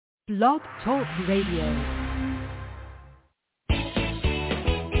Blog Talk Radio.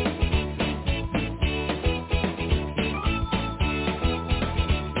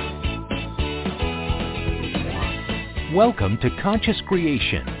 Welcome to Conscious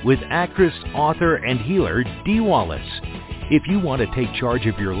Creation with actress, author, and healer Dee Wallace. If you want to take charge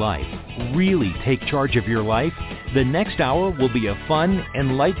of your life, really take charge of your life, the next hour will be a fun,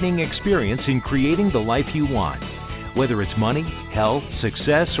 enlightening experience in creating the life you want. Whether it's money, health,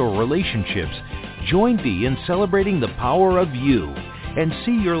 success, or relationships, join Dee in celebrating the power of you and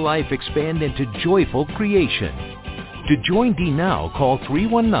see your life expand into joyful creation. To join Dee now, call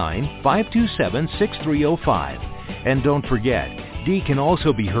 319-527-6305. And don't forget, Dee can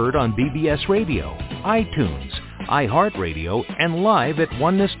also be heard on BBS Radio, iTunes, iHeartRadio, and live at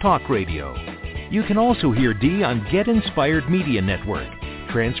Oneness Talk Radio. You can also hear Dee on Get Inspired Media Network,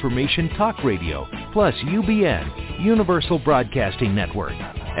 Transformation Talk Radio, plus UBN, Universal Broadcasting Network.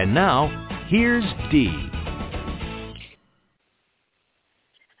 And now, here's Dee.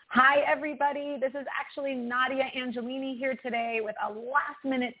 Hi, everybody. This is actually Nadia Angelini here today with a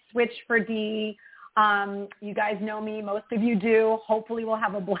last-minute switch for Dee. You guys know me. Most of you do. Hopefully we'll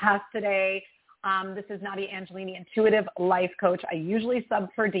have a blast today. This is Nadia Angelini, Intuitive Life Coach. I usually sub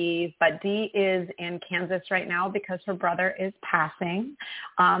for Dee, but Dee is in Kansas right now because her brother is passing.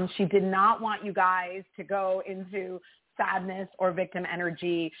 She did not want you guys to go into sadness or victim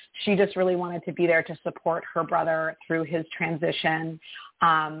energy. She just really wanted to be there to support her brother through his transition.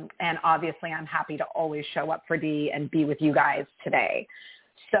 And obviously I'm happy to always show up for Dee and be with you guys today.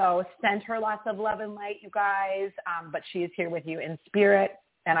 So send her lots of love and light, you guys, but she is here with you in spirit,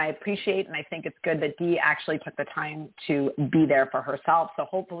 and I appreciate and I think it's good that Dee actually took the time to be there for herself. So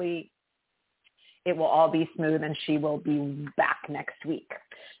hopefully it will all be smooth and she will be back next week.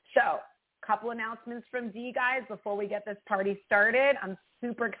 So a couple announcements from Dee, guys, before we get this party started. I'm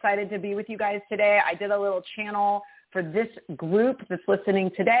super excited to be with you guys today. I did a little channel for this group that's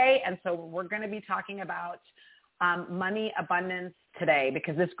listening today, and so we're going to be talking about money abundance today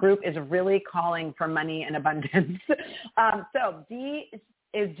because this group is really calling for money and abundance. So Dee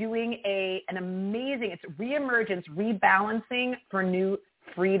is doing an amazing, it's Reemergence, Rebalancing for New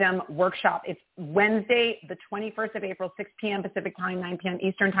Freedom workshop. It's Wednesday, the 21st of April, 6 p.m. Pacific time, 9 p.m.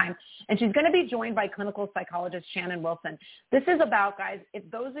 Eastern time. And she's going to be joined by clinical psychologist Shannon Wilson. This is about, guys, if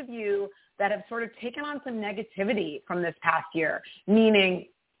those of you that have sort of taken on some negativity from this past year, meaning,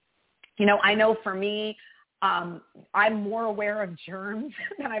 you know, I know for me, I'm more aware of germs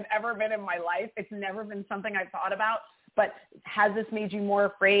than I've ever been in my life. It's never been something I've thought about, but has this made you more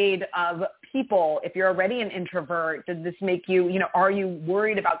afraid of people? If you're already an introvert, does this make you, you know, are you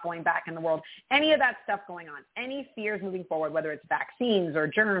worried about going back in the world? Any of that stuff going on, any fears moving forward, whether it's vaccines or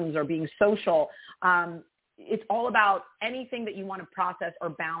germs or being social, it's all about anything that you want to process or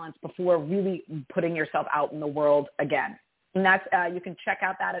balance before really putting yourself out in the world again. And that's, you can check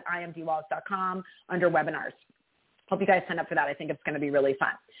out that at imdwallace.com under webinars. Hope you guys sign up for that. I think it's going to be really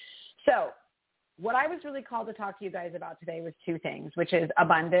fun. So what I was really called to talk to you guys about today was two things, which is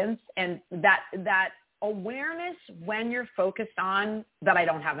abundance and that awareness when you're focused on that I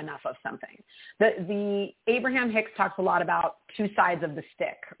don't have enough of something. The Abraham Hicks talks a lot about two sides of the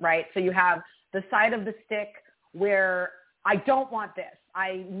stick, right? So you have the side of the stick where I don't want this.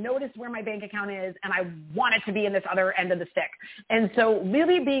 I notice where my bank account is and I want it to be in this other end of the stick. And so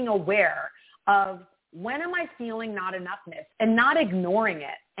really being aware of when am I feeling not enoughness and not ignoring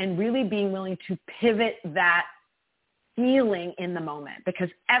it and really being willing to pivot that feeling in the moment, because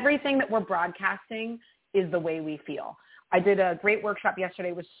everything that we're broadcasting is the way we feel. I did a great workshop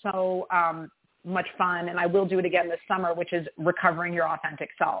yesterday. It was so much fun, and I will do it again this summer, which is recovering your authentic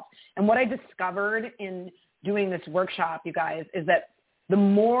self. And what I discovered in doing this workshop, you guys, is that the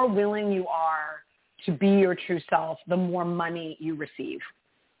more willing you are to be your true self, the more money you receive.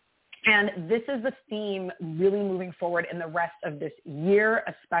 And this is the theme really moving forward in the rest of this year,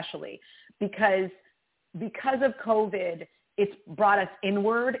 especially because of COVID, it's brought us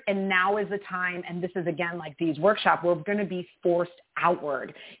inward, and now is the time, and this is again like Dee's workshop, we're going to be forced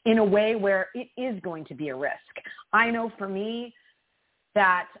outward in a way where it is going to be a risk. I know for me,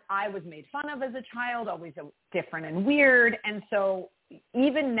 that I was made fun of as a child, always different and weird. And so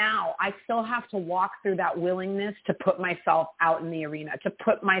even now, I still have to walk through that willingness to put myself out in the arena, to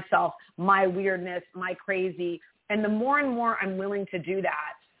put myself, my weirdness, my crazy. And the more and more I'm willing to do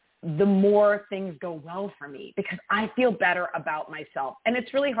that, the more things go well for me because I feel better about myself. And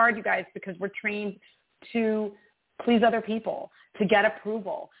it's really hard, you guys, because we're trained to please other people, to get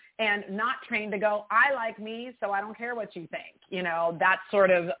approval. And not trained to go, I like me, so I don't care what you think. You know, that's sort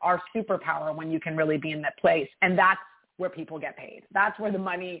of our superpower when you can really be in that place. And that's where people get paid. That's where the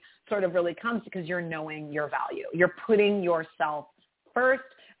money sort of really comes, because you're knowing your value. You're putting yourself first,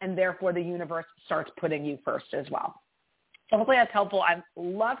 and therefore the universe starts putting you first as well. So hopefully that's helpful. I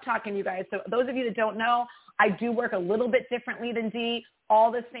love talking to you guys. So those of you that don't know, I do work a little bit differently than Dee.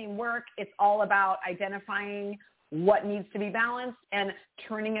 All the same work. It's all about identifying what needs to be balanced and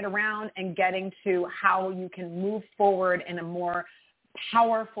turning it around and getting to how you can move forward in a more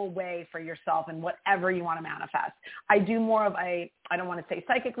powerful way for yourself and whatever you want to manifest. I do more of I don't want to say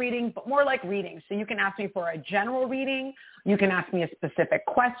psychic reading, but more like reading. So you can ask me for a general reading. You can ask me a specific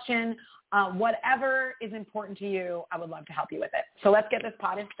question. Whatever is important to you, I would love to help you with it. So let's get this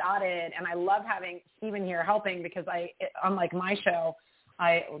party started. And I love having Stephen here helping, because unlike my show,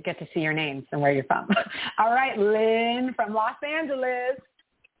 I get to see your names and where you're from. All right, Lynn from Los Angeles.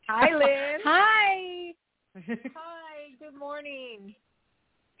 Hi, Lynn. Hi. Hi. Good morning.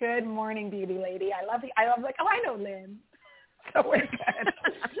 Good morning, beauty lady. I love like, oh, I know Lynn. So we're good.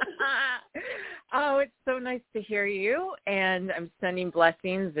 Oh, it's so nice to hear you. And I'm sending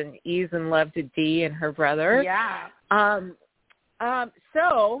blessings and ease and love to Dee and her brother. Yeah. Yeah, I'll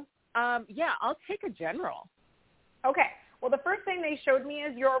take a general. Okay. Well, the first thing they showed me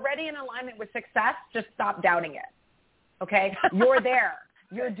is you're already in alignment with success. Just stop doubting it. Okay? You're there.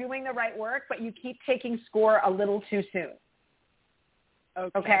 You're doing the right work, but you keep taking score a little too soon.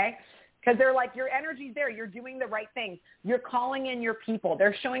 Okay? Because they're like, your energy's there. You're doing the right things. You're calling in your people.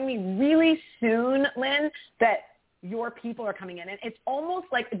 They're showing me really soon, Lynn, that your people are coming in. And it's almost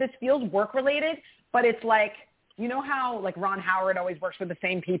like this feels work-related, but it's like, you know how like Ron Howard always works with the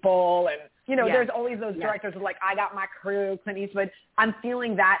same people, and there's always those directors of like, I got my crew, Clint Eastwood. I'm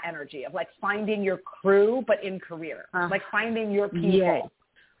feeling that energy of like finding your crew, but in career, like finding your people.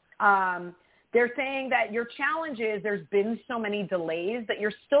 They're saying that your challenge is there's been so many delays that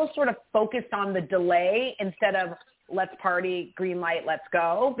you're still sort of focused on the delay instead of let's party, green light, let's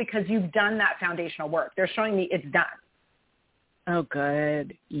go, because you've done that foundational work. They're showing me it's done. Oh,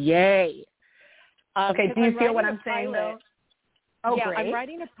 good. Yay. Okay, do you feel what I'm saying, though? Oh, yeah, great. I'm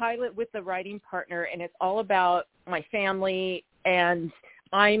writing a pilot with the writing partner, and it's all about my family, and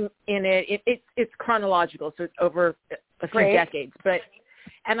I'm in it. It's chronological, so it's over a few decades.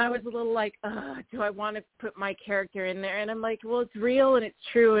 And I was a little like, do I want to put my character in there? And I'm like, well, it's real and it's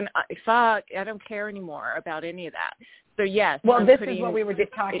true, and I don't care anymore about any of that. So, yes. Well, this is what we were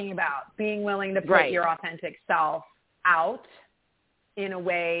just talking about, being willing to put your authentic self out in a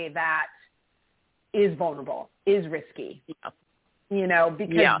way that is vulnerable, is risky, because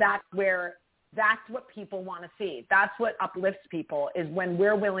that's what people want to see. That's what uplifts people, is when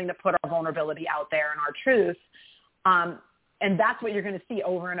we're willing to put our vulnerability out there and our truth. And that's what you're going to see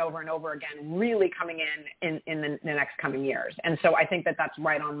over and over and over again, really coming in the next coming years. And so I think that that's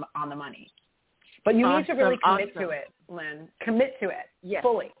right on the money. But you need to really commit to it, Lynn. Commit to it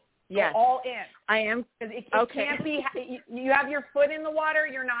fully. Yes. Go all in. I am. It can't be, you have your foot in the water,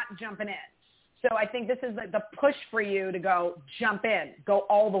 you're not jumping in. So I think this is the push for you to go jump in, go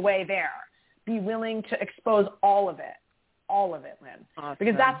all the way there. Be willing to expose all of it, Lynn. Awesome.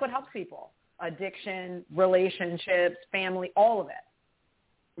 Because that's what helps people. Addiction, relationships, family, all of it.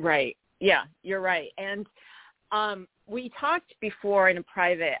 Right. Yeah, you're right. And we talked before in a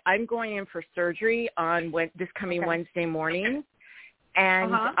private. I'm going in for surgery on this coming Wednesday morning.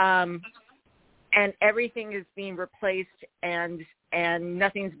 And and everything is being replaced, and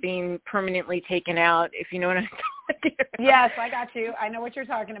nothing's being permanently taken out, if you know what I'm talking about. Yes, I got you. I know what you're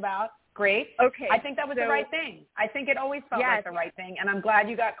talking about. Great. Okay. I think that was the right thing. I think it always felt like the right thing, and I'm glad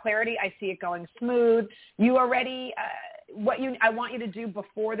you got clarity. I see it going smooth. You already, I want you to do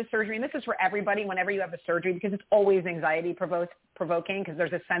before the surgery, and this is for everybody whenever you have a surgery, because it's always anxiety provoking, because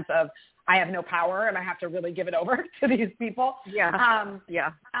there's a sense of I have no power and I have to really give it over to these people. And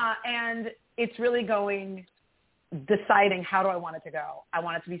it's really deciding, how do I want it to go? I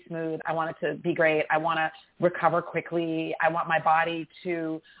want it to be smooth. I want it to be great. I want to recover quickly. I want my body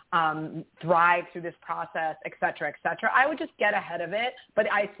to thrive through this process, et cetera, et cetera. I would just get ahead of it,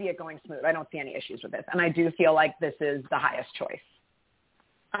 but I see it going smooth. I don't see any issues with this. And I do feel like this is the highest choice.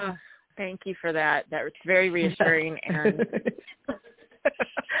 Thank you for that. That's very reassuring. And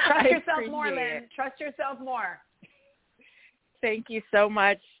Trust yourself more, Lynn. Trust yourself more. Thank you so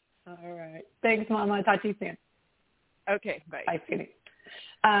much. All right. Thanks, Mama. I'll talk to you soon. Okay, bye. Bye, sweetie.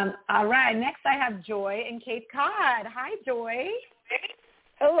 All right. Next, I have Joy in Cape Cod. Hi, Joy.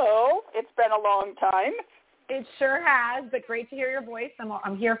 Hello. It's been a long time. It sure has, but great to hear your voice.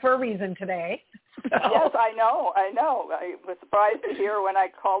 I'm here for a reason today. So. Yes, I know. I was surprised to hear when I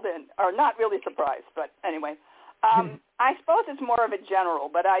called in, or not really surprised, but anyway. I suppose it's more of a general,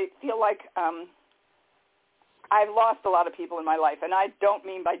 but I feel like I've lost a lot of people in my life, and I don't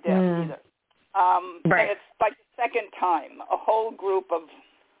mean by death either. Right. And it's like the second time, a whole group of.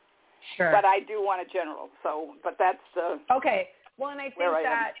 Sure. But I do want a general. So, but that's okay. Well, and I think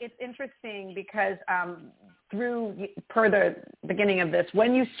that it's interesting because per the beginning of this,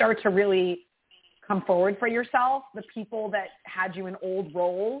 when you start to really come forward for yourself, the people that had you in old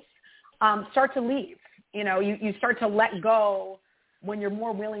roles start to leave. You know, you start to let go when you're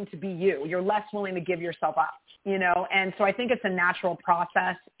more willing to be you. You're less willing to give yourself up, you know. And so I think it's a natural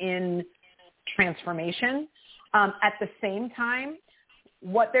process in transformation. At the same time,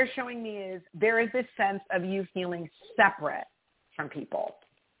 what they're showing me is there is this sense of you feeling separate from people.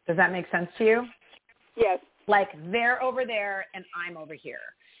 Does that make sense to you? Yes. Like they're over there and I'm over here.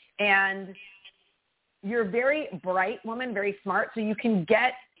 And you're a very bright woman, very smart, so you can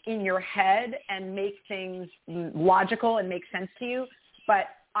get in your head and make things logical and make sense to you. But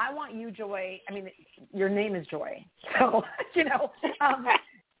I want you, Joy, I mean, your name is Joy. So, you know,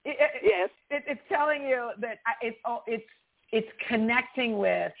 yes. It's telling you that it's connecting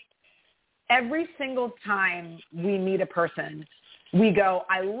with every single time we meet a person, we go,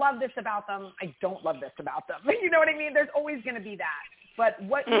 I love this about them. I don't love this about them. You know what I mean? There's always going to be that. But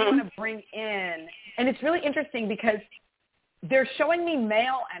what you want to bring in, and it's really interesting because they're showing me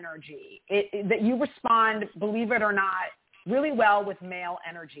male energy, that you respond, believe it or not, really well with male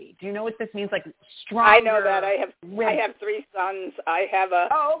energy. Do you know what this means? Like stronger. I know that. I have 3 sons. I have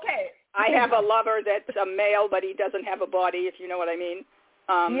a lover that's a male, but he doesn't have a body, if you know what I mean.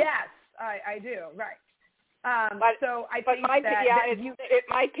 Yes, I do. Right. So I think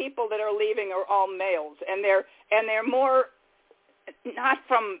my people that are leaving are all males, and they're more not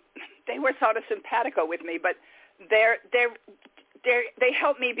from. They were sort of simpatico with me, but they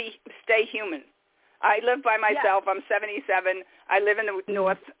help me stay human. I live by myself. Yeah. I'm 77. I live in the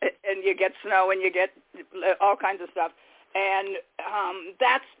north, and you get snow and you get all kinds of stuff, and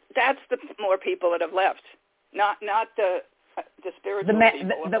that's the more people that have left, not the spiritual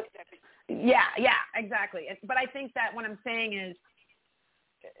people. Yeah, exactly. But I think that what I'm saying is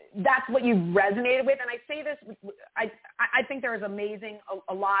that's what you resonated with. And I say this, I think there is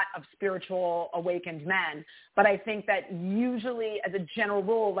a lot of spiritual awakened men. But I think that usually as a general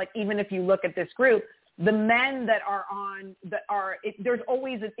rule, like even if you look at this group, the men that there's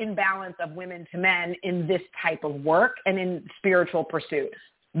always an imbalance of women to men in this type of work and in spiritual pursuit.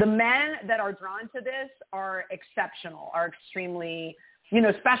 The men that are drawn to this are exceptional, are extremely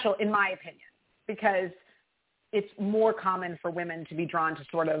special in my opinion, because it's more common for women to be drawn to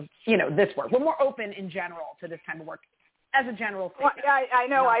sort of, this work. We're more open in general to this kind of work as a general statement. Well, I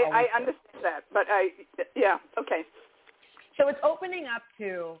know. I understand that. But okay. So it's opening up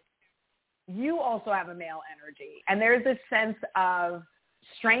to you also have a male energy. And there's this sense of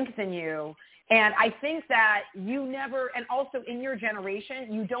strength in you. And I think that and also in your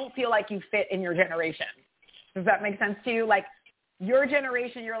generation, you don't feel like you fit in your generation. Does that make sense to you? Like, your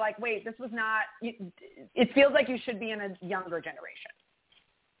generation, you're like, wait, this was not, it feels like you should be in a younger generation.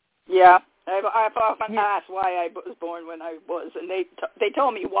 Yeah. I've often asked why I was born when I was, and they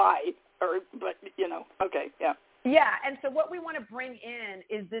told me why, okay, yeah. Yeah, and so what we want to bring in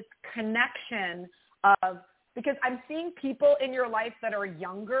is this connection of, because I'm seeing people in your life that are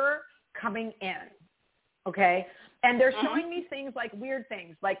younger coming in, okay? And they're showing me things like weird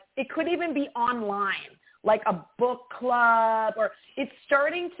things, like it could even be online, like a book club, or it's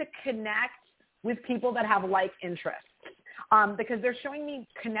starting to connect with people that have like interests, because they're showing me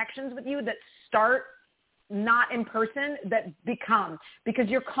connections with you that start not in person, that become, because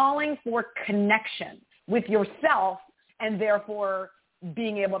you're calling for connection with yourself and therefore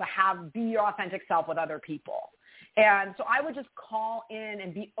being able to be your authentic self with other people. And so I would just call in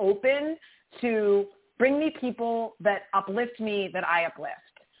and be open to bring me people that uplift me, that I uplift,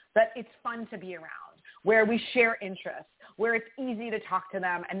 that it's fun to be around, where we share interests, where it's easy to talk to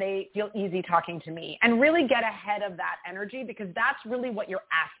them and they feel easy talking to me, and really get ahead of that energy, because that's really what you're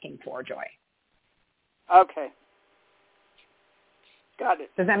asking for, Joy. Okay. Got it.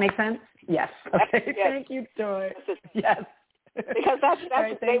 Does that make sense? Yes. Okay. Yes. Thank you, Joy. Yes. Because that's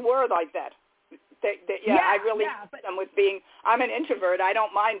right, they were like that. I really miss them with being. I'm an introvert. I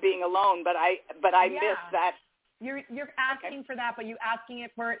don't mind being alone, but I miss that. You're asking for that, but you're asking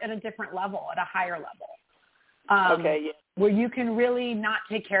it for it at a different level, at a higher level. Okay. Yeah. Where you can really not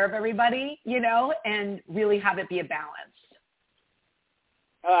take care of everybody, and really have it be a balance.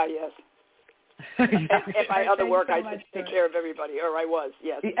 Yes. In my other work, I should take care of everybody, or I was,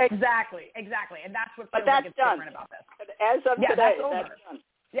 yes. Exactly. And that's what feels like it's different about this. But as of today, that's done.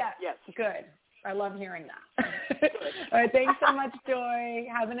 Yes. Good. I love hearing that. All right, thanks so much, Joy.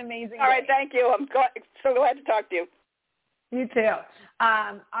 Have an amazing day. All right, thank you. I'm so glad to talk to you. You too.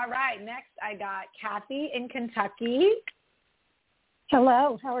 All right, next I got Kathy in Kentucky.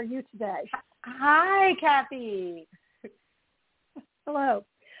 Hello, how are you today? Hi, Kathy. Hello.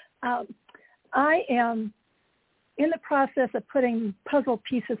 I am in the process of putting puzzle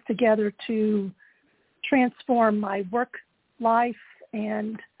pieces together to transform my work life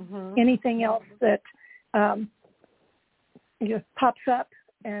and anything else that pops up.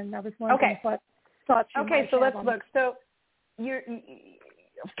 And I was wondering what thoughts you might so have let's look. So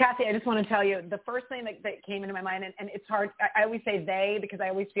Kathy, I just want to tell you, the first thing that came into my mind, and it's hard, I always say they because I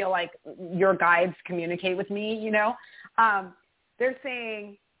always feel like your guides communicate with me, you know. They're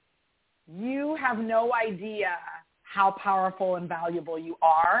saying you have no idea how powerful and valuable you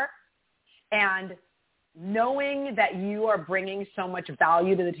are, and knowing that you are bringing so much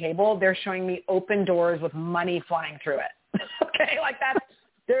value to the table, they're showing me open doors with money flying through it. Okay, like that's,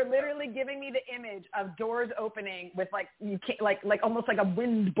 they're literally giving me the image of doors opening with like you can't, like almost like a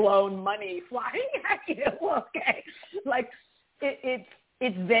wind blown money flying at you. Okay, like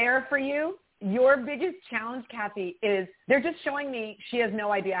it's there for you. Your biggest challenge, Kathy, is they're just showing me she has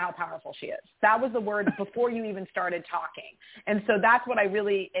no idea how powerful she is. That was the word before you even started talking, and so that's what I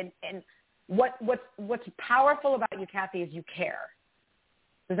really and what's powerful about you, Kathy, is you care.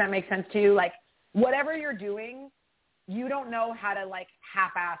 Does that make sense to you? Like whatever you're doing, you don't know how to like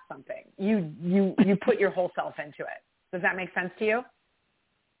half-ass something. You put your whole self into it. Does that make sense to you?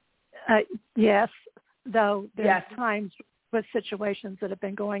 Yes, though there's times with situations that have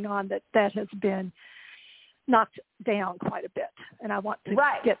been going on that has been knocked down quite a bit, and I want to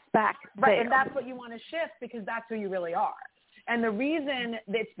get back there. And that's what you want to shift because that's who you really are. And the reason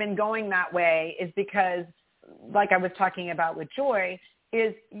it's been going that way is because, like I was talking about with Joy,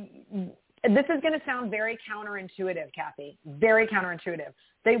 is this is going to sound very counterintuitive, Kathy, very counterintuitive.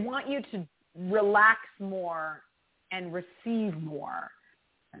 They want you to relax more and receive more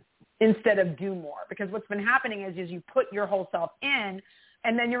instead of do more. Because what's been happening is you put your whole self in,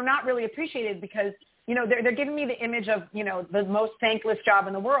 and then you're not really appreciated because, you know, they're giving me the image of, you know, the most thankless job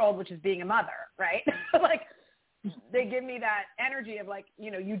in the world, which is being a mother, right? Like, they give me that energy of like, you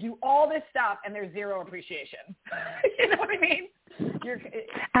know, you do all this stuff and there's zero appreciation. You know what I mean?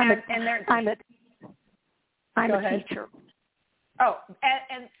 I'm a teacher. Oh,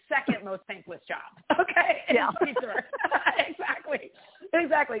 and second most thankless job. Okay. Yeah. Teacher.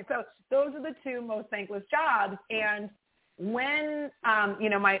 Exactly. So those are the two most thankless jobs. And when, you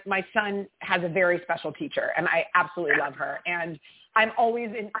know, my son has a very special teacher and I absolutely love her. And I'm always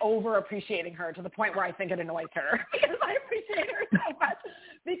over appreciating her to the point where I think it annoys her because I appreciate her so much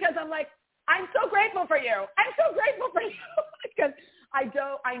because I'm like, I'm so grateful for you. I'm so grateful for you because I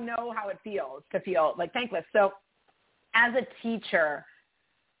know how it feels to feel like thankless. So as a teacher,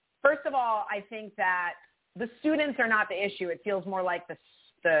 first of all, I think that the students are not the issue. It feels more like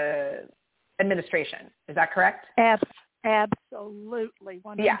the administration. Is that correct? Absolutely,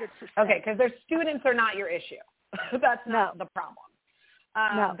 100%. Yeah. Okay, because their students are not your issue. That's not the problem.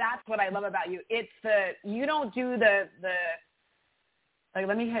 No. That's what I love about you. It's you don't do the like,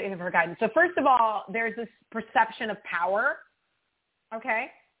 let me give her guidance. So first of all, there's this perception of power, okay?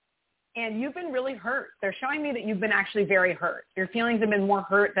 And you've been really hurt. They're showing me that you've been actually very hurt. Your feelings have been more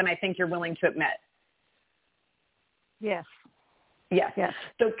hurt than I think you're willing to admit. Yes.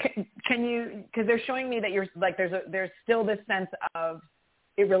 So can you, because they're showing me that you're like, there's still this sense of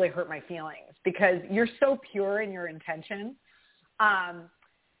it really hurt my feelings because you're so pure in your intention.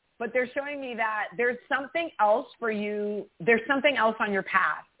 But they're showing me that there's something else for you. There's something else on your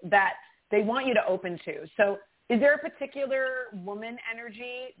path that they want you to open to. So is there a particular woman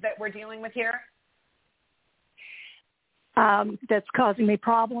energy that we're dealing with here? That's causing me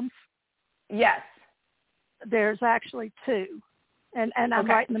problems? Yes. There's actually two. And I'm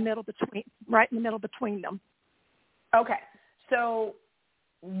right in the middle between them. Okay. So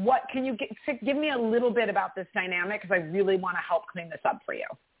what can you give me a little bit about this dynamic because I really want to help clean this up for you.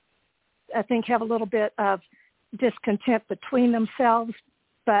 I think have a little bit of discontent between themselves,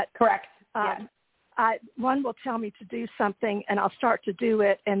 but correct. Yes. One will tell me to do something and I'll start to do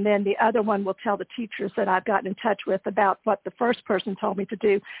it, and then the other one will tell the teachers that I've gotten in touch with about what the first person told me to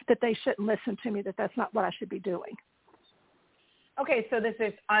do, that they shouldn't listen to me, that that's not what I should be doing. Okay, so this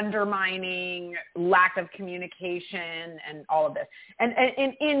is undermining, lack of communication, and all of this. And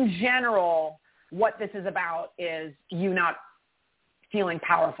in general, what this is about is you not feeling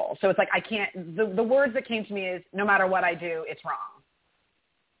powerful. So it's like I can't, the words that came to me is no matter what I do, it's wrong.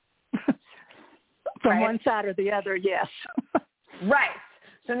 From one side or the other, yes. Right.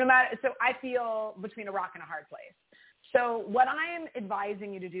 So I feel between a rock and a hard place. So what I am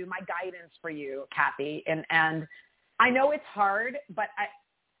advising you to do, my guidance for you, Kathy, and I know it's hard, but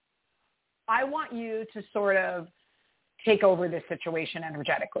I want you to sort of take over this situation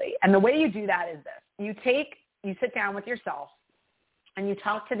energetically. And the way you do that is this. You sit down with yourself and you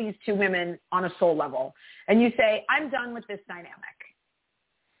talk to these two women on a soul level and you say, I'm done with this dynamic.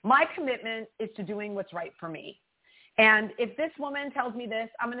 My commitment is to doing what's right for me. And if this woman tells me this,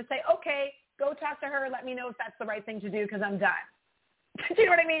 I'm going to say, okay, go talk to her. Let me know if that's the right thing to do because I'm done. Do you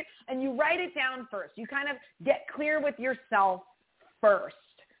know what I mean? And you write it down first. You kind of get clear with yourself first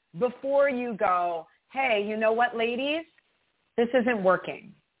before you go, hey, you know what, ladies? This isn't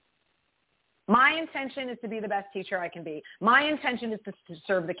working. My intention is to be the best teacher I can be. My intention is to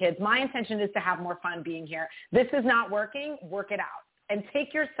serve the kids. My intention is to have more fun being here. This is not working. Work it out. And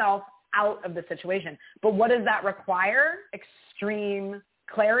take yourself out of the situation. But what does that require? Extreme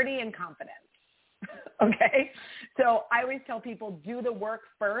clarity and confidence. Okay? So I always tell people, do the work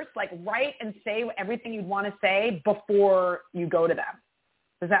first. Like, write and say everything you'd want to say before you go to them.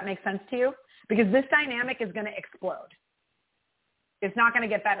 Does that make sense to you? Because this dynamic is going to explode. It's not going to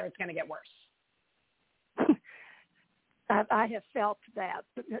get better. It's going to get worse. I have felt that.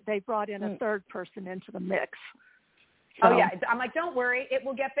 They brought in a third person into the mix. So. Oh, yeah. I'm like, don't worry. It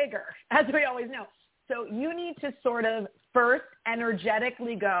will get bigger, as we always know. So you need to sort of first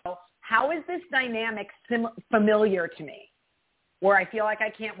energetically go, how is this dynamic familiar to me, where I feel like I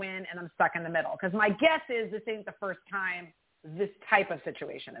can't win and I'm stuck in the middle? Because my guess is this ain't the first time this type of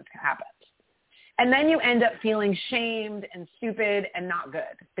situation has happened. And then you end up feeling shamed and stupid and not good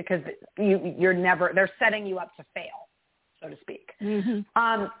because they're setting you up to fail, so to speak.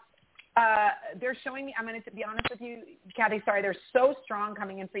 Mm-hmm. They're showing me, I'm going to be honest with you, Kathy, sorry, they're so strong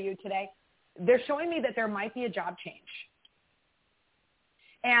coming in for you today. They're showing me that there might be a job change.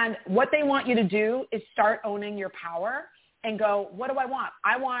 And what they want you to do is start owning your power and go, what do I want?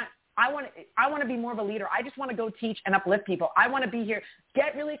 I want to be more of a leader. I just want to go teach and uplift people. I want to be here.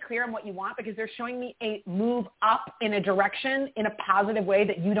 Get really clear on what you want because they're showing me a move up in a direction in a positive way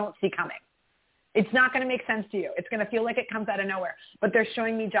that you don't see coming. It's not going to make sense to you. It's going to feel like it comes out of nowhere. But they're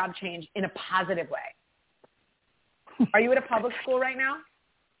showing me job change in a positive way. Are you at a public school right now?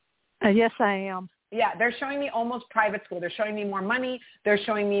 Yes, I am. Yeah, they're showing me almost private school. They're showing me more money. They're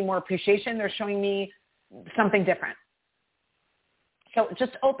showing me more appreciation. They're showing me something different. So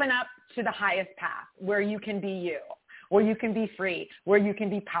just open up to the highest path where you can be you, where you can be free, where you can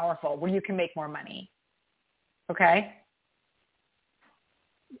be powerful, where you can make more money. Okay?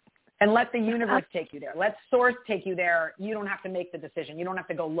 And let the universe take you there. Let source take you there. You don't have to make the decision. You don't have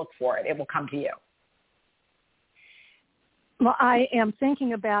to go look for it. It will come to you. Well, I am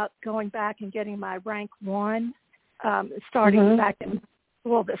thinking about going back and getting my rank 1, starting back in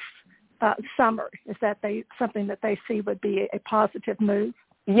school this summer. Is that something that they see would be a positive move?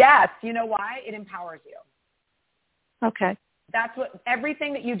 Yes. You know why? It empowers you. Okay. That's what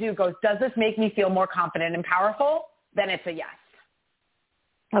everything that you do goes, does this make me feel more confident and powerful? Then it's a yes.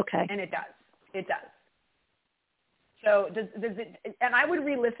 Okay. And it does. It does. So does it, and I would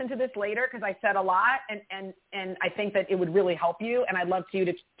re-listen to this later because I said a lot and I think that it would really help you and I'd love for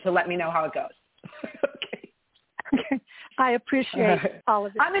you to let me know how it goes. Okay. I appreciate all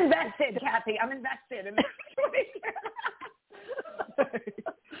of it. I'm invested, Kathy. I'm invested in this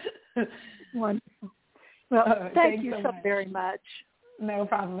situation. Wonderful. Well, thank you so very much. No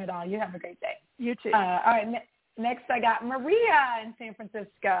problem at all. You have a great day. You too. All right. Next, I got Maria in San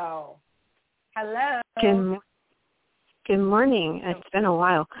Francisco. Hello. Good morning. It's been a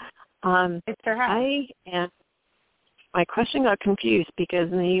while. It's her house. My question got confused because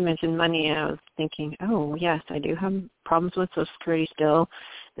then you mentioned money, and I was thinking, oh, yes, I do have problems with Social Security still.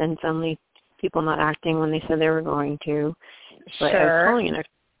 Then suddenly people not acting when they said they were going to. But I was calling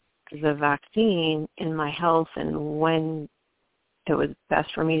in the vaccine in my health and when it was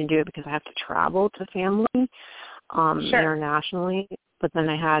best for me to do it because I have to travel to family internationally. But then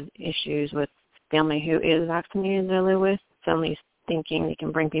I had issues with family who is vaccinated that I live with, suddenly thinking they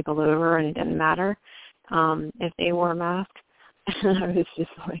can bring people over and it didn't matter if they wore a mask. And I was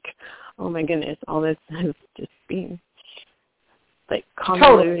just like, oh my goodness, all this is just being like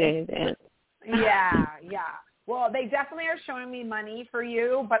convoluted. Totally. Yeah. Well, they definitely are showing me money for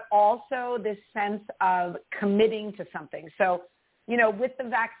you, but also this sense of committing to something. So, you know, with the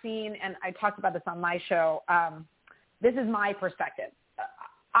vaccine, and I talked about this on my show, this is my perspective.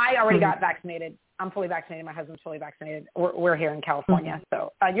 I already got vaccinated. I'm fully vaccinated. My husband's fully vaccinated. We're here in California.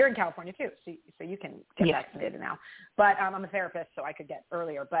 So you're in California too. So you can get vaccinated now. But I'm a therapist, so I could get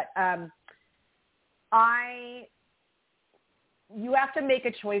earlier. But you have to make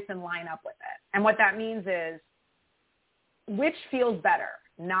a choice and line up with it. And what that means is, which feels better,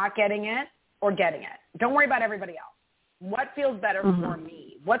 not getting it or getting it? Don't worry about everybody else. What feels better for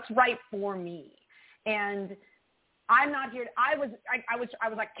me? What's right for me? And I'm not here. I was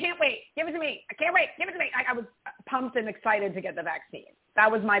like, can't wait. Give it to me. I can't wait. Give it to me. I was pumped and excited to get the vaccine.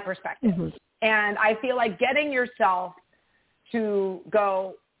 That was my perspective. And I feel like getting yourself to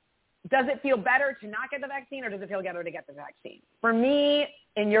go, does it feel better to not get the vaccine or does it feel better to get the vaccine? For me,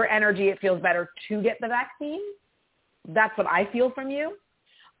 in your energy, it feels better to get the vaccine. That's what I feel from you.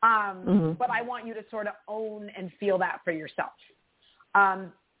 But I want you to sort of own and feel that for yourself.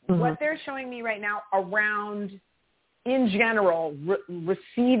 What they're showing me right now around, in general,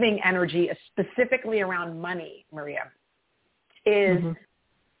 receiving energy, specifically around money, Maria, is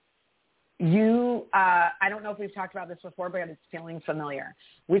you, I don't know if we've talked about this before, but it's feeling familiar,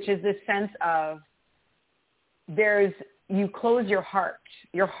 which is this sense of you close your heart.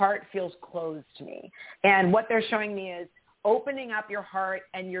 Your heart feels closed to me. And what they're showing me is opening up your heart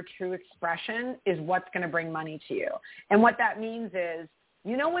and your true expression is what's going to bring money to you. And what that means is,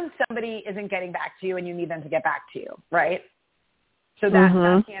 you know, when somebody isn't getting back to you and you need them to get back to you, right? So that's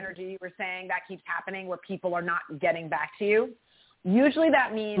the energy you were saying that keeps happening where people are not getting back to you. Usually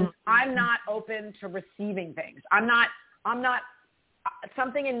that means I'm not open to receiving things. I'm not,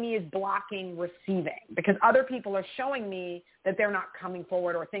 something in me is blocking receiving because other people are showing me that they're not coming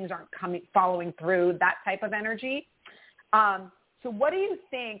forward or things aren't following through, that type of energy. So what do you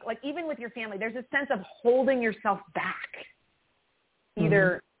think, like even with your family, there's a sense of holding yourself back,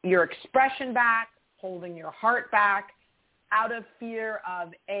 either your expression back, holding your heart back out of fear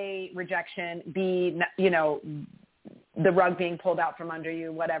of A, rejection, B, you know, the rug being pulled out from under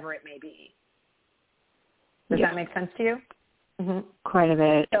you, whatever it may be. Does that make sense to you? Quite a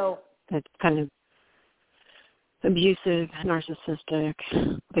bit. So it's kind of abusive, narcissistic,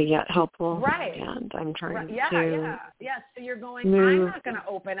 but yet helpful. Right. And I'm trying to So you're going, I'm not going to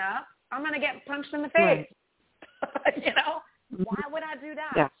open up. I'm going to get punched in the face. Right. You know, why would I do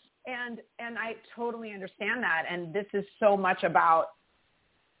that? Yeah. And I totally understand that. And this is so much about,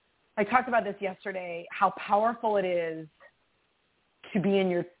 I talked about this yesterday, how powerful it is to be in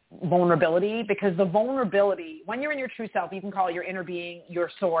your vulnerability, because the vulnerability, when you're in your true self, you can call it your inner being, your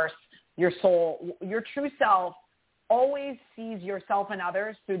source, your soul. Your true self always sees yourself and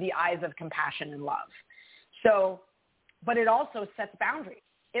others through the eyes of compassion and love. So, but it also sets boundaries.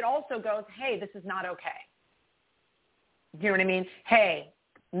 It also goes, hey, this is not okay. You know what I mean? Hey,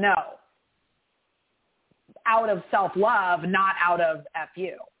 no. Out of self-love, not out of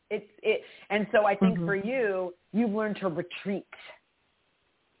F-you. And so I think for you, you've learned to retreat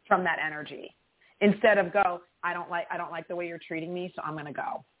from that energy instead of go, I don't like the way you're treating me, so I'm going to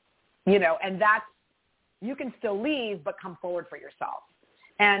go. You know, and that's, you can still leave, but come forward for yourself.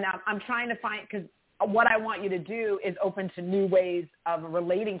 And I'm trying to find, because what I want you to do is open to new ways of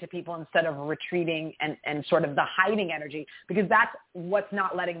relating to people instead of retreating and sort of the hiding energy, because that's what's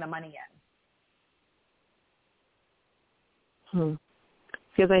not letting the money in.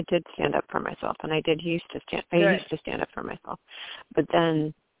 Because I did stand up for myself, and I used to stand up for myself. But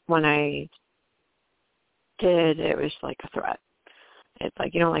then when I did, it was like a threat. It's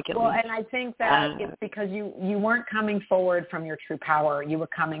like, you don't like it. Well, and I think that it's because you weren't coming forward from your true power. You were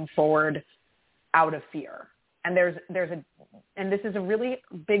coming forward out of fear. And and this is a really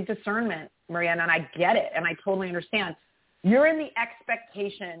big discernment, Marianne, and I get it, and I totally understand. You're in the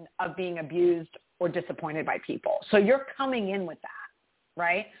expectation of being abused or disappointed by people. So you're coming in with that,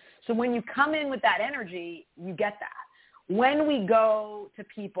 right? So when you come in with that energy, you get that. When we go to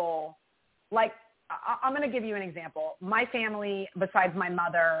people, like, I'm going to give you an example. My family, besides my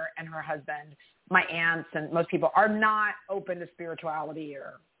mother and her husband, my aunts and most people are not open to spirituality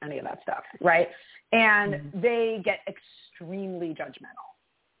or any of that stuff, right? And they get extremely judgmental.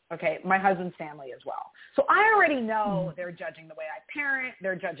 Okay, my husband's family as well. So I already know they're judging the way I parent.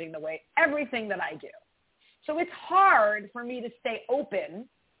 They're judging the way everything that I do. So it's hard for me to stay open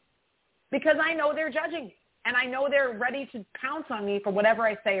because I know they're judging me. And I know they're ready to pounce on me for whatever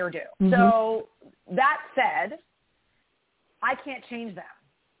I say or do. So that said, I can't change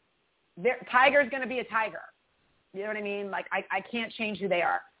them. Tiger's going to be a tiger. You know what I mean? Like, I can't change who they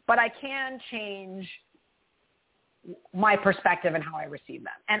are. But I can change my perspective and how I receive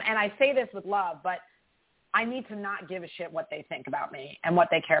them. And I say this with love, but I need to not give a shit what they think about me and what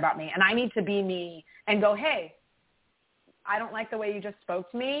they care about me. And I need to be me and go, hey, I don't like the way you just spoke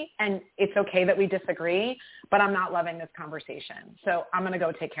to me, and it's okay that we disagree, but I'm not loving this conversation. So I'm going to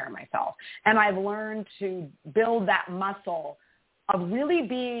go take care of myself. And I've learned to build that muscle of really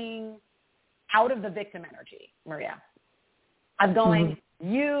being out of the victim energy, Maria. of going,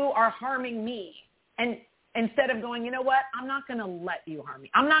 you are harming me. And instead of going, you know what, I'm not going to let you harm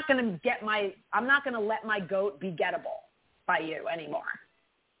me. I'm not going to let my goat be gettable by you anymore.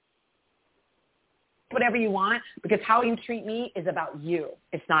 Whatever you want, because how you treat me is about you.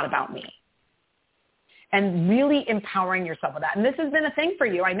 It's not about me. And really empowering yourself with that. And this has been a thing for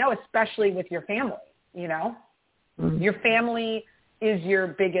you, I know, especially with your family, you know. Your family is your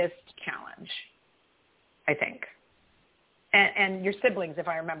biggest challenge, I think. And your siblings, if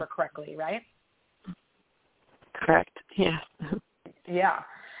I remember correctly, right? Correct. Yeah. Yeah.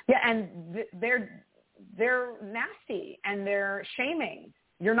 Yeah, and they're nasty and they're shaming.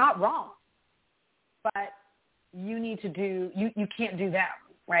 You're not wrong. But you need to you can't do them,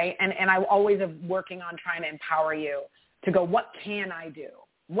 right? And I always am working on trying to empower you to go, what can I do?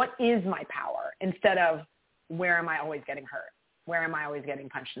 What is my power? Instead of, where am I always getting hurt? Where am I always getting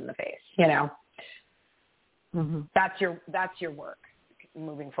punched in the face? You know? That's your work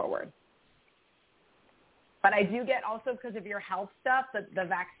moving forward. But I do get also, because of your health stuff, that the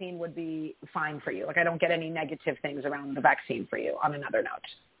vaccine would be fine for you. Like, I don't get any negative things around the vaccine for you, on another note.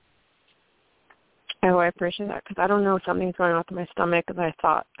 Oh, I appreciate that, because I don't know, something's going on with my stomach that I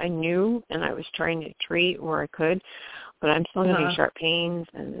thought I knew, and I was trying to treat where I could, but I'm still getting sharp pains,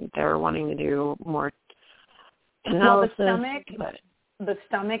 and they're wanting to do more analysis. Well, the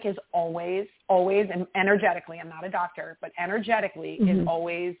stomach is always, and energetically, I'm not a doctor, but energetically is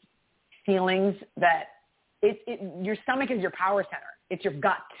always feelings that your stomach is your power center. It's your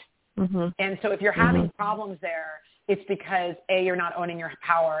gut. And so if you're having problems there, it's because A, you're not owning your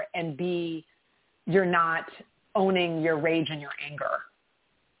power, and B, you're not owning your rage and your anger.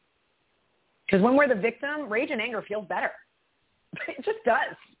 Because when we're the victim, rage and anger feels better. It just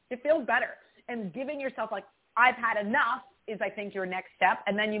does. It feels better. And giving yourself, like, I've had enough is, I think, your next step.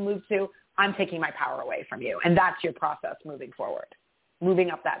 And then you move to, I'm taking my power away from you. And that's your process moving forward,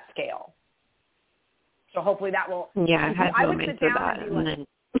 moving up that scale. So hopefully that will. Yeah, I've had moments of that.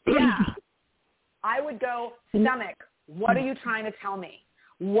 I would go, stomach, what are you trying to tell me?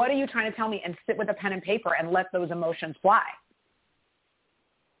 What are you trying to tell me? And sit with a pen and paper and let those emotions fly.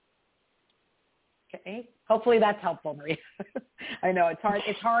 Okay. Hopefully that's helpful, Maria. I know it's hard.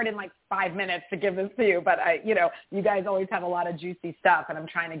 It's hard in like 5 minutes to give this to you, but you guys always have a lot of juicy stuff, and I'm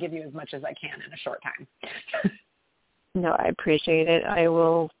trying to give you as much as I can in a short time. No, I appreciate it. I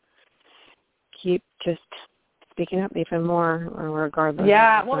will keep just speaking up even more, regardless.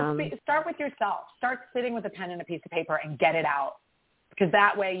 Yeah. Well, start with yourself. Start sitting with a pen and a piece of paper and get it out. Because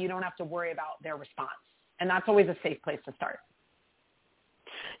that way you don't have to worry about their response. And that's always a safe place to start.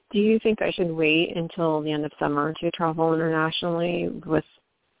 Do you think I should wait until the end of summer to travel internationally with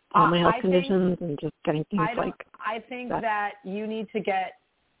all my health conditions and just getting things I think that you need to get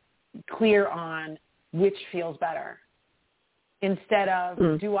clear on which feels better. Instead of,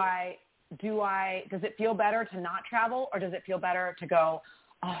 does it feel better to not travel, or does it feel better to go,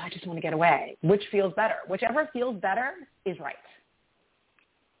 oh, I just want to get away? Which feels better? Whichever feels better is right.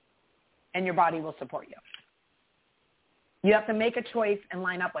 And your body will support you. You have to make a choice and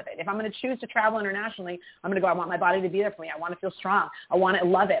line up with it. If I'm going to choose to travel internationally, I'm going to go, I want my body to be there for me. I want to feel strong. I want to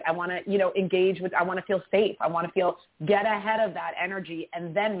love it. I want to, engage with, I want to feel safe. I want to get ahead of that energy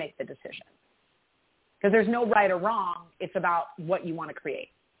and then make the decision. Because there's no right or wrong. It's about what you want to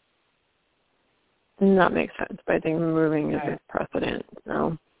create. That makes sense. But I think moving is a precedent.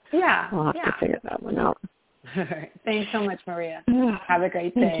 So yeah, we'll have to figure that one out. All right. Thanks so much, Maria. Have a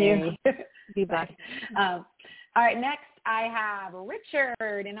great day. Thank you. Be back. All right, next I have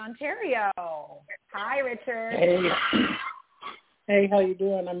Richard in Ontario. Hi, Richard. Hey, how you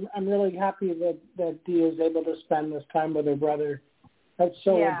doing? I'm really happy that Dee is able to spend this time with her brother. That's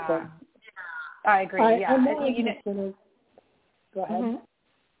so important. I agree. I'm more interested in, go ahead.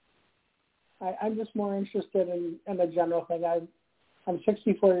 Mm-hmm. I'm just more interested in the general thing. I'm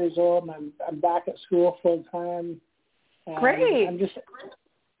 64 years old, and I'm back at school full time. Great. I'm just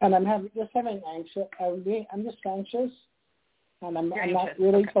having anxious. I'm just anxious, and I'm not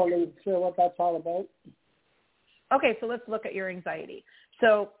really totally sure what that's all about. Okay, so let's look at your anxiety.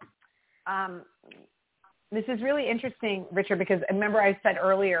 So this is really interesting, Richard, because remember I said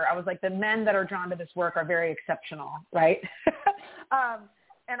earlier, I was like, the men that are drawn to this work are very exceptional, right?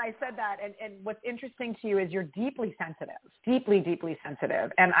 And I said that, and what's interesting to you is you're deeply sensitive, deeply, deeply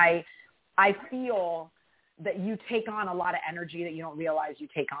sensitive. And I feel that you take on a lot of energy that you don't realize you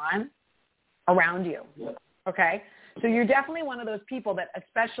take on around you, okay? So you're definitely one of those people that,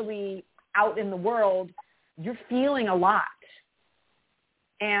 especially out in the world, you're feeling a lot.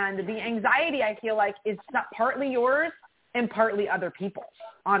 And the anxiety, I feel like, is partly yours and partly other people's,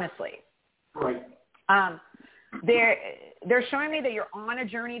 honestly. Right. they're showing me that you're on a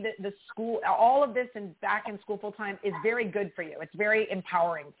journey, that the school, all of this and back in school full time is very good for you. It's very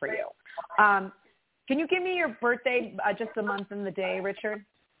empowering for you. Can you give me your birthday, just the month and the day, Richard?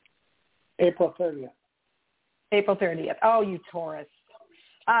 April 30th. April 30th. Oh, you Taurus.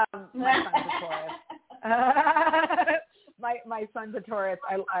 My son's a Taurus. My son's a Taurus.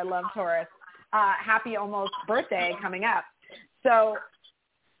 I love Taurus. Happy almost birthday coming up. So,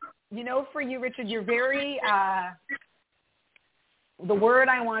 for you, Richard, you're very, the word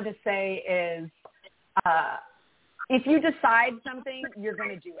I want to say is, if you decide something, you're going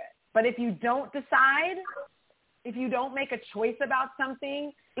to do it. But if you don't decide, if you don't make a choice about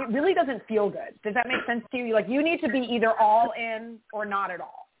something, it really doesn't feel good. Does that make sense to you? Like, you need to be either all in or not at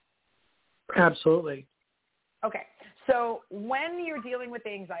all. Absolutely. Okay. So when you're dealing with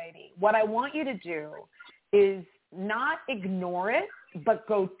anxiety, what I want you to do is not ignore it, but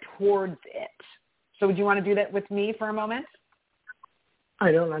go towards it. So would you want to do that with me for a moment?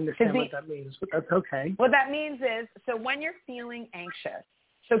 I don't understand what that means, but that's okay. What that means is, so when you're feeling anxious,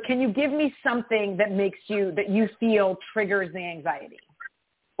 so can you give me something that that you feel triggers the anxiety?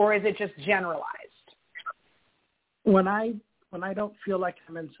 Or is it just generalized? When I don't feel like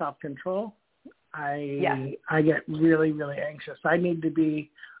I'm in self-control, I get really, really anxious. I need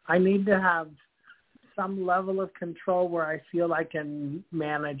to have some level of control where I feel I can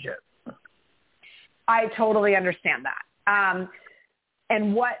manage it. I totally understand that.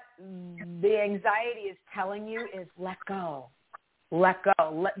 And what the anxiety is telling you is let go. Let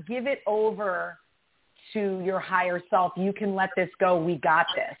go. Give it over to your higher self. You can let this go. We got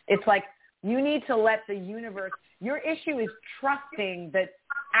this. It's like you need to let the universe, your issue is trusting that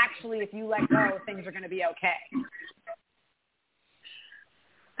actually if you let go, things are going to be okay.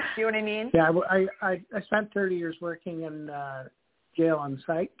 See what I mean? Yeah, I spent 30 years working in jail and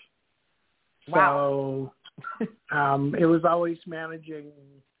psych. Wow. So it was always managing.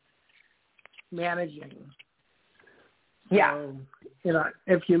 Yeah. So,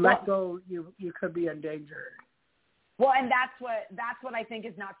 if you let go, you could be in danger. Well, and that's what I think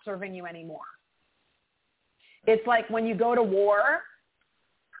is not serving you anymore. It's like when you go to war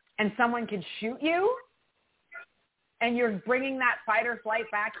and someone can shoot you and you're bringing that fight or flight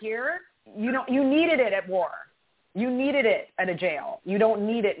back here, you needed it at war. You needed it at a jail. You don't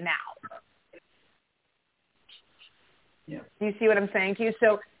need it now. Yeah. Do you see what I'm saying to you?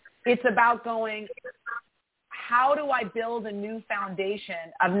 So it's about going, how do I build a new foundation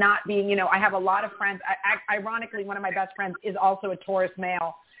of not being, I have a lot of friends. Ironically, one of my best friends is also a Taurus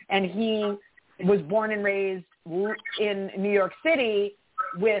male, and he was born and raised in New York City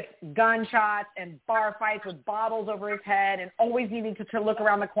with gunshots and bar fights with bottles over his head and always needing to look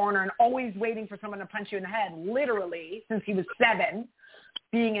around the corner and always waiting for someone to punch you in the head, literally, since he was 7,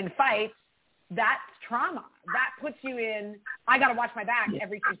 being in fights. That's trauma. That puts you in, I got to watch my back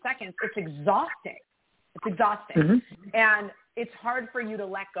every 2 seconds. It's exhausting. Mm-hmm. And it's hard for you to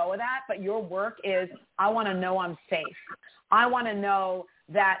let go of that, but your work is, I want to know I'm safe. I want to know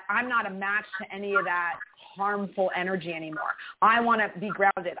that I'm not a match to any of that harmful energy anymore. I want to be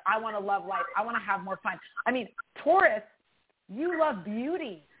grounded. I want to love life. I want to have more fun. I mean, Taurus, you love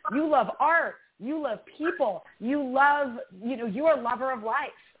beauty. You love art. You love people. You love, you're a lover of life.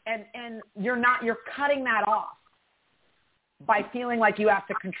 And you're cutting that off by feeling like you have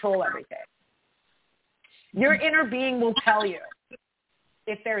to control everything. Your inner being will tell you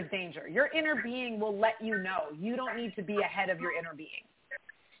if there's danger. Your inner being will let you know. You don't need to be ahead of your inner being.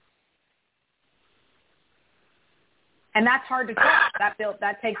 And that's hard to trust.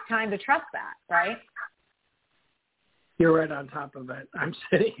 That takes time to trust that, right? You're right on top of it. I'm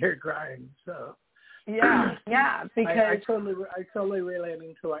sitting here crying, so. Yeah, because I totally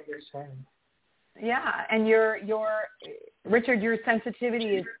relating to what you're saying. Yeah, and Richard, your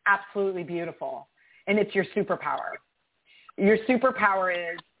sensitivity is absolutely beautiful. And it's your superpower. Your superpower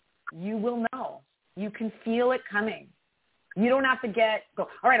is you will know. You can feel it coming. You don't have to go,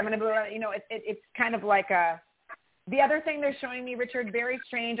 all right, I'm going to, it's kind of like the other thing they're showing me, Richard, very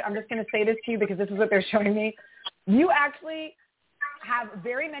strange. I'm just going to say this to you because this is what they're showing me. You actually have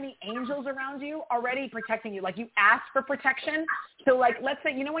very many angels around you already protecting you. Like you ask for protection. So like, let's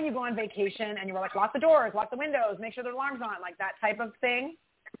say, when you go on vacation and you were like, lock the doors, lock the windows, make sure the alarm's on, like that type of thing.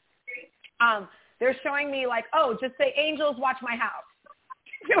 They're showing me like, just say angels watch my house.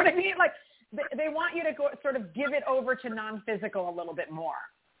 You know what I mean? Like they want you to go, sort of give it over to non-physical a little bit more.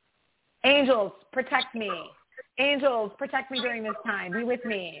 Angels, protect me. Angels, protect me during this time. Be with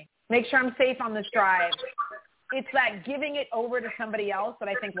me. Make sure I'm safe on this drive. It's that giving it over to somebody else that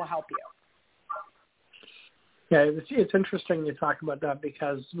I think will help you. Yeah, it's interesting you talk about that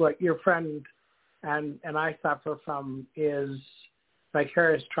because what your friend and I suffer from is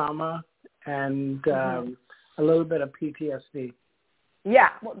vicarious trauma and a little bit of PTSD. Yeah,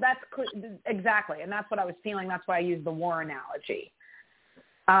 well, that's exactly, and that's what I was feeling. That's why I used the war analogy.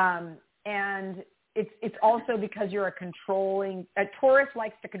 And it's also because you're a Taurus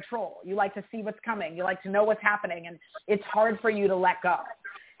likes to control. You like to see what's coming. You like to know what's happening, and it's hard for you to let go.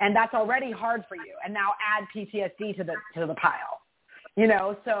 And that's already hard for you. And now add PTSD to the pile. You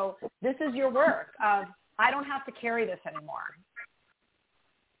know, so this is your work of, I don't have to carry this anymore.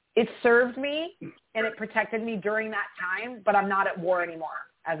 It served me and it protected me during that time, but I'm not at war anymore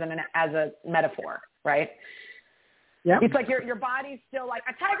as a metaphor, right? Yeah. It's like your body's still like,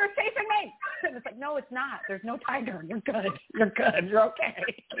 a tiger's chasing me. And it's like, no, it's not. There's no tiger. You're good. You're good. You're okay.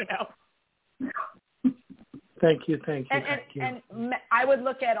 You know? Thank you. And I would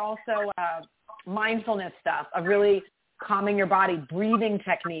look at also mindfulness stuff, of really calming your body, breathing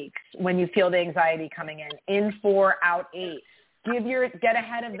techniques when you feel the anxiety coming in 4, out 8.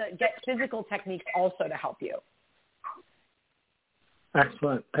 Get physical techniques also to help you.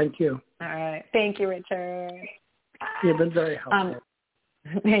 Excellent. Thank you. All right. Thank you, Richard. You've been very helpful.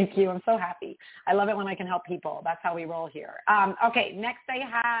 Thank you. I'm so happy. I love it when I can help people. That's how we roll here. Okay. Next I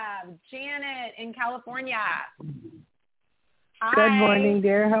have Janet in California. Hi. Good morning,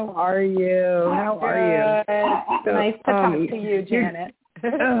 dear. How are you? How are you? So, nice to talk to you, Janet.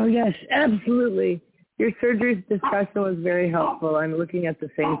 Oh, yes, absolutely. Your surgery discussion was very helpful. I'm looking at the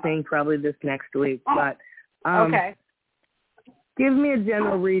same thing probably this next week. But okay. Give me a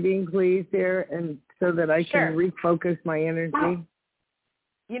general reading, please, dear, and so that I can refocus my energy.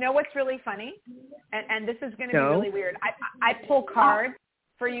 You know what's really funny? And this is going to be really weird. I pull cards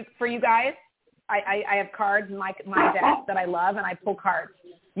for you guys. I have cards in my deck that I love, and I pull cards.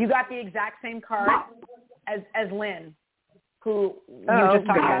 You got the exact same card as Lynn, who you just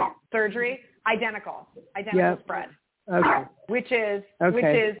talked about surgery. Identical spread. Okay. Which is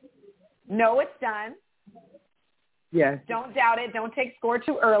no, it's done. Yes. Don't doubt it. Don't take score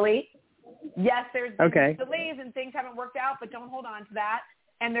too early. Yes, there's delays and things haven't worked out, but don't hold on to that.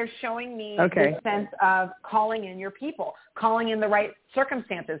 And they're showing me this sense of calling in your people, calling in the right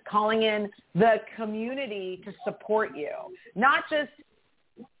circumstances, calling in the community to support you. Not just,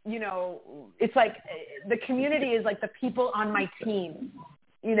 you know, it's like the community is like the people on my team,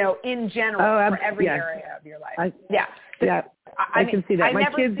 you know, in general for every area of your life. I can see that.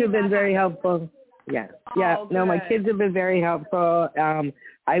 My kids have been very helpful. Yeah. My kids have been very helpful.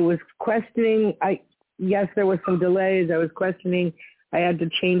 I was questioning, yes, there was some delays. I was questioning, I had to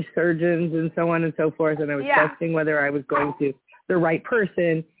change surgeons and so on and so forth, and I was questioning whether I was going to the right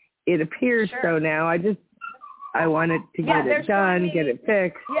person. It appears so now. I wanted to get it done, get it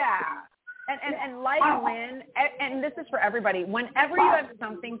fixed. Yeah. And like Lynn, and this is for everybody, whenever you have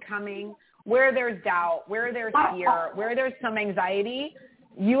something coming where there's doubt, where there's fear, where there's some anxiety,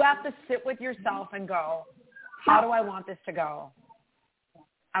 you have to sit with yourself and go, how do I want this to go?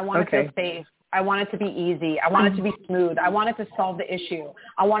 I want it to feel safe. I want it to be easy. I want it to be smooth. I want it to solve the issue.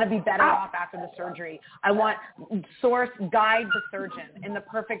 I want to be better off after the surgery. I want source guide the surgeon in the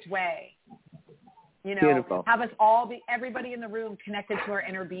perfect way. You know, beautiful. Have us all be, everybody in the room connected to our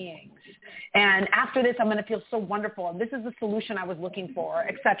inner beings. And after this, I'm going to feel so wonderful. And this is the solution I was looking for,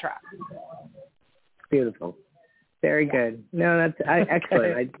 etc. Beautiful. Very good. No, that's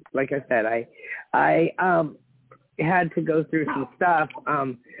excellent. Like I said, I had to go through some stuff.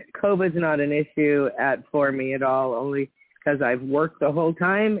 COVID's not an issue for me at all, only because I've worked the whole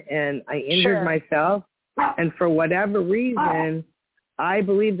time and I injured myself. And for whatever reason, I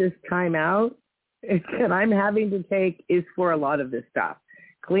believe this time out that I'm having to take is for a lot of this stuff.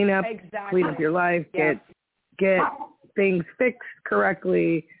 Clean up your life, get things fixed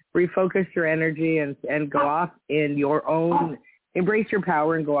correctly, refocus your energy and go off in your own, embrace your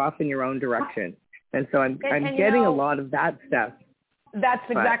power and go off in your own direction. And so I'm getting a lot of that stuff. That's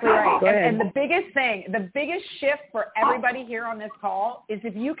exactly right. And the biggest thing, the biggest shift for everybody here on this call is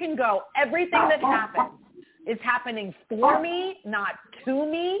if you can go, everything that happens is happening for me, not to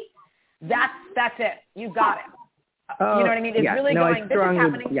me. That's it. You got it. You know what I mean? It's really going, this is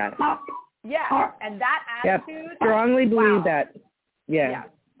happening. Yes. Yeah. And that attitude. Strongly believe that. Yeah.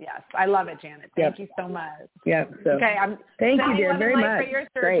 Yes. I love it, Janet. Thank you so much. Yeah. So, okay. I'm thank you, dear, very much for your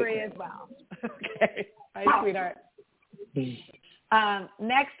surgery as well. Okay. Bye, sweetheart.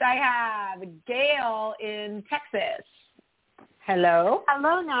 Next, I have Gail in Texas. Hello.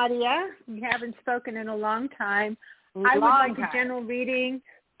 Hello, Nadia. We haven't spoken in a long time. I would like a general reading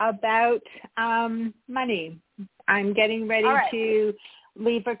about money. I'm getting ready to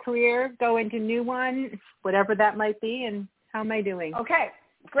leave a career, go into a new one, whatever that might be, and how am I doing? Okay.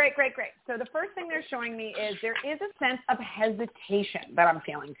 Great. So the first thing they're showing me is there is a sense of hesitation that I'm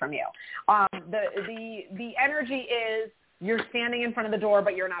feeling from you. The energy is you're standing in front of the door,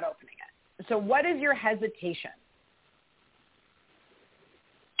 but you're not opening it. So what is your hesitation?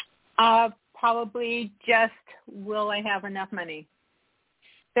 Probably just, will I have enough money?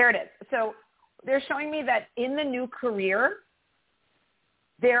 There it is. So they're showing me that in the new career,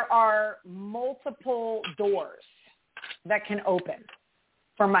 there are multiple doors that can open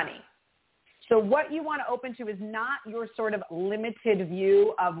for money. So what you want to open to is not your sort of limited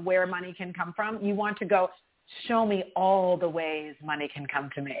view of where money can come from. You want to go, show me all the ways money can come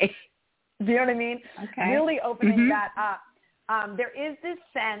to me. Do you know what I mean? Okay. Really opening that up. There is this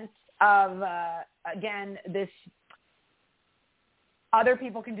sense of, again, this other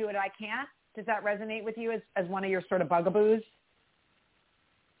people can do it, I can't. Does that resonate with you as one of your sort of bugaboos?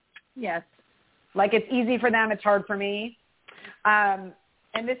 Yes. Like it's easy for them, it's hard for me.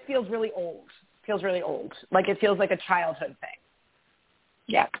 And this feels really old. Like it feels like a childhood thing.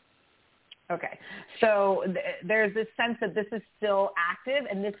 Yeah. Okay. So there's this sense that this is still active,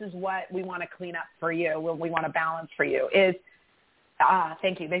 and this is what we want to clean up for you, what we want to balance for you is,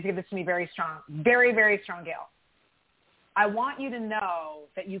 thank you. They give this to me very strong. Very, very strong, Gail. I want you to know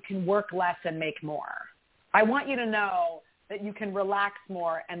that you can work less and make more. I want you to know that you can relax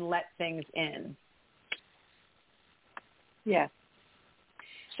more and let things in. Yes.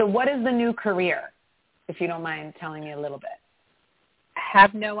 So what is the new career, if you don't mind telling me a little bit?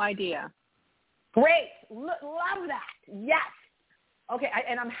 Have no idea. Great. Love that. Yes. Okay,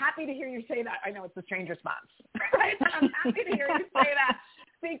 and I'm happy to hear you say that. I know it's a strange response, right? I'm happy to hear you say that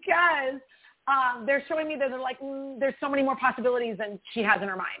because they're showing me that they're like, there's so many more possibilities than she has in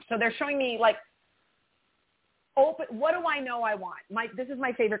her mind. So they're showing me like, open. What do I know I want? This is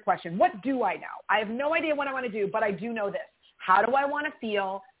my favorite question. What do I know? I have no idea what I want to do, but I do know this. How do I want to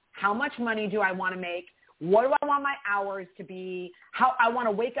feel? How much money do I want to make? What do I want my hours to be? How I want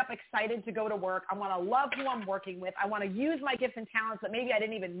to wake up excited to go to work. I want to love who I'm working with. I want to use my gifts and talents that maybe I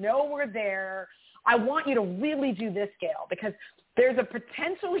didn't even know were there. I want you to really do this, Gail, because there's a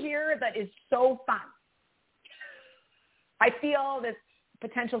potential here that is so fun. I feel this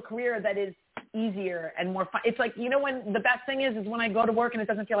potential career that is easier and more fun. It's like, you know, when the best thing is when I go to work and it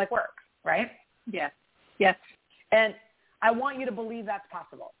doesn't feel like work, right? Yes. Yes. And I want you to believe that's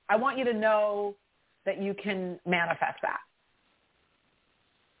possible. I want you to know that you can manifest that.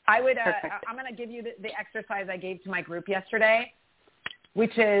 I'm going to give you the exercise I gave to my group yesterday,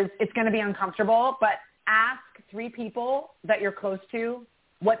 which is, it's going to be uncomfortable, but ask 3 people that you're close to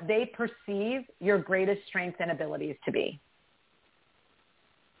what they perceive your greatest strengths and abilities to be.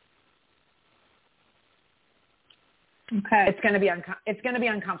 Okay. It's going to be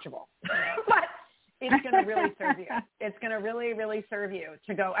uncomfortable, but it's going to really serve you. It's going to really, really serve you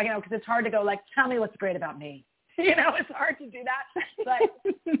to go, you know, because it's hard to go like, tell me what's great about me. You know, it's hard to do that,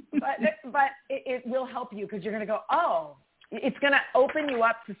 but it will help you because you're going to go, oh, it's going to open you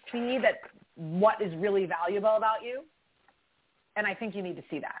up to see that what is really valuable about you. And I think you need to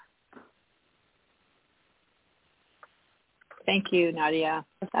see that. Thank you, Nadia.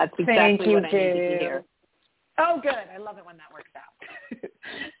 That's exactly what I needed to hear. Oh, good. I love it when that works out.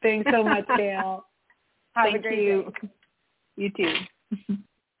 Thanks so much, Gail. Have a great day. You too.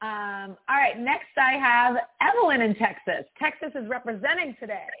 All right. Next, I have Evelyn in Texas. Texas is representing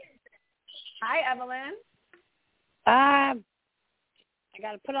today. Hi, Evelyn. I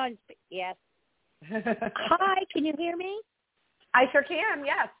got to put on. Yes. Hi. Can you hear me? I sure can.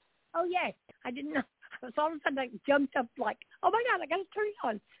 Yes. Oh, yes. I didn't know. I was all of a sudden I jumped up like, oh my God, I got to turn it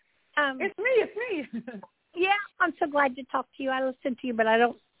on. It's me. Yeah, I'm so glad to talk to you. I listen to you, but I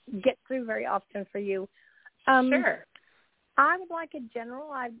don't get through very often for you. Sure. I would like a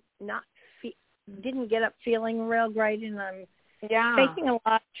general. I didn't get up feeling real great, and I'm facing a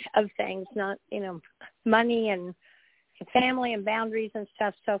lot of things, not, money and family and boundaries and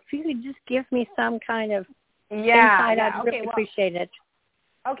stuff. So if you could just give me some kind of insight, I'd really appreciate it.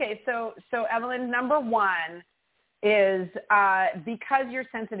 Okay, so Evelyn, number one is because you're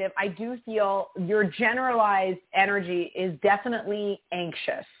sensitive, I do feel your generalized energy is definitely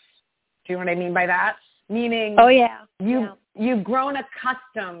anxious. Do you know what I mean by that? Meaning, you've grown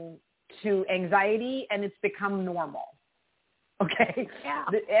accustomed to anxiety and it's become normal. Okay. Yeah.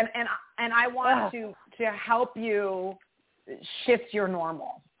 And I want to help you shift your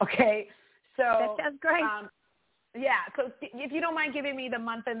normal. Okay. So that sounds great. So if you don't mind giving me the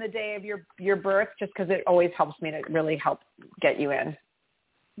month and the day of your birth, just because it always helps me to really help get you in.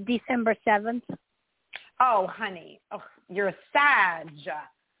 December 7th. Oh, honey. Oh, you're a Sag.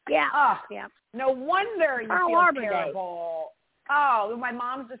 Yeah. Oh, yeah. No wonder you feel terrible. Oh, my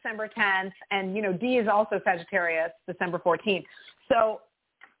mom's December 10th, and, Dee is also Sagittarius, December 14th. So,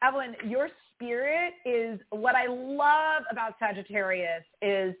 Evelyn, your spirit is, what I love about Sagittarius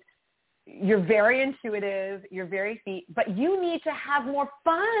is you're very intuitive, you're very but you need to have more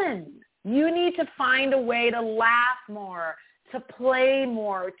fun. You need to find a way to laugh more, to play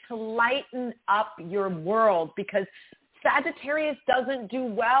more, to lighten up your world, because Sagittarius doesn't do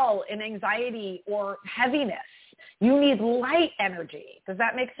well in anxiety or heaviness. You need light energy. Does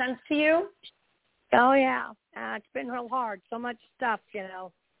that make sense to you? Oh, yeah. It's been real hard. So much stuff,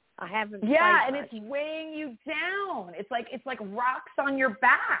 I haven't. Yeah, and much. It's weighing you down. It's like rocks on your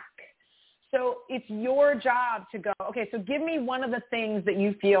back. So it's your job to go, okay, so give me one of the things that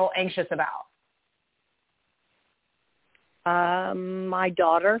you feel anxious about. My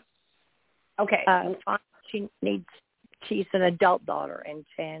daughter. Okay. She's an adult daughter,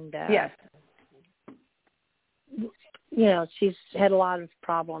 and yes. She's had a lot of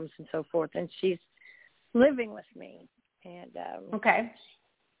problems and so forth, and she's living with me. And okay.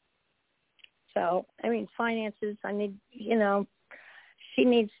 So, finances, I need, she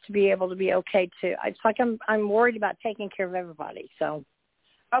needs to be able to be okay too. It's like I'm worried about taking care of everybody. So,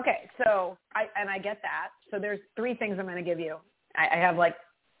 okay, so I get that. So there's 3 things I'm going to give you. I have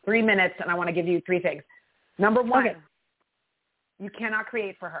 3 minutes, and I want to give you 3 things. Number 1, you cannot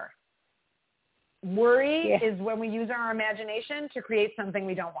create for her. Worry is when we use our imagination to create something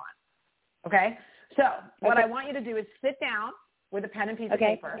we don't want. Okay? So what I want you to do is sit down with a pen and piece of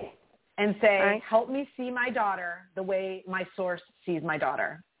paper and say, help me see my daughter the way my source sees my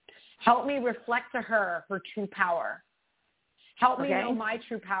daughter. Help me reflect to her true power. Help me know my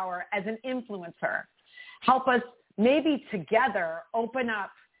true power as an influencer. Help us maybe together open up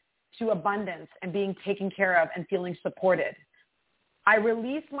to abundance and being taken care of and feeling supported. I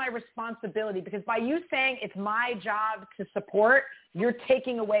release my responsibility, because by you saying it's my job to support, you're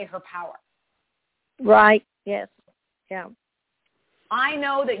taking away her power. Right. Yes. Yeah. I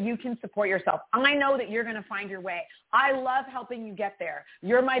know that you can support yourself. I know that you're going to find your way. I love helping you get there.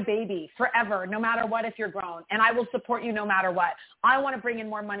 You're my baby forever, no matter what, if you're grown, and I will support you no matter what. I want to bring in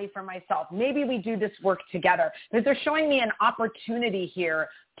more money for myself. Maybe we do this work together, because they're showing me an opportunity here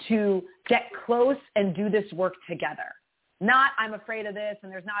to get close and do this work together. Not, I'm afraid of this,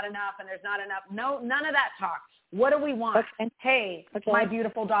 and there's not enough, and there's not enough. No, none of that talk. What do we want? Hey, my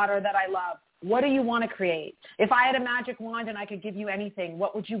beautiful daughter that I love, what do you want to create? If I had a magic wand and I could give you anything,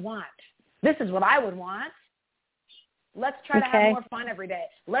 what would you want? This is what I would want. Let's try to have more fun every day.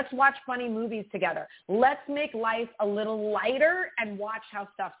 Let's watch funny movies together. Let's make life a little lighter and watch how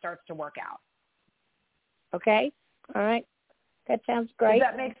stuff starts to work out. Okay. All right. That sounds great. Does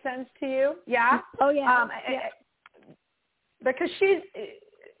that make sense to you? Yeah? Oh, yeah. Because she's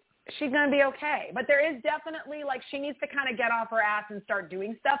going to be okay. But there is definitely, she needs to kind of get off her ass and start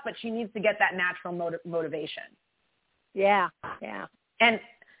doing stuff, but she needs to get that natural motivation. Yeah, yeah. And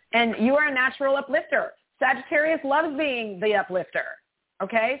you are a natural uplifter. Sagittarius loves being the uplifter,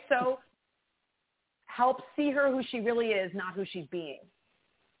 okay? So help see her who she really is, not who she's being.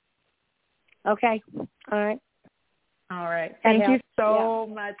 Okay. All right. All right. Thank you so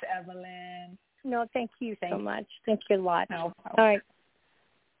much, Evelyn. No, thank you so much. Thank you a lot. No problem. All right.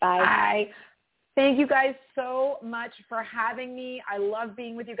 Bye. Bye. Thank you guys so much for having me. I love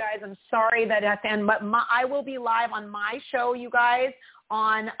being with you guys. I'm sorry that it has to end, but I will be live on my show, you guys,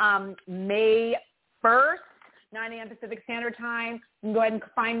 on May 1st, 9 a.m. Pacific Standard Time. You can go ahead and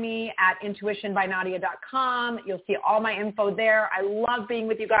find me at intuitionbynadia.com. You'll see all my info there. I love being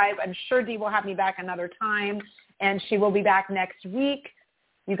with you guys. I'm sure Dee will have me back another time, and she will be back next week.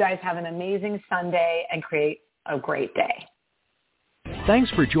 You guys have an amazing Sunday and create a great day. Thanks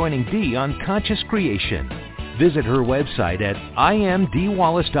for joining Dee on Conscious Creation. Visit her website at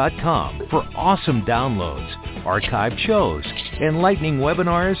imdwallace.com for awesome downloads, archived shows, enlightening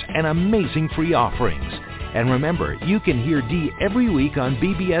webinars, and amazing free offerings. And remember, you can hear Dee every week on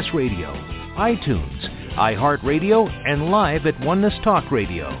BBS Radio, iTunes, iHeartRadio, and live at Oneness Talk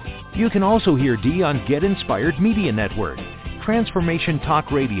Radio. You can also hear Dee on Get Inspired Media Network, Transformation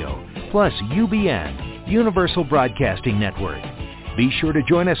Talk Radio, plus UBN, Universal Broadcasting Network. Be sure to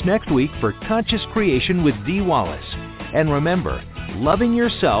join us next week for Conscious Creation with Dee Wallace. And remember, loving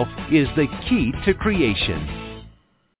yourself is the key to creation.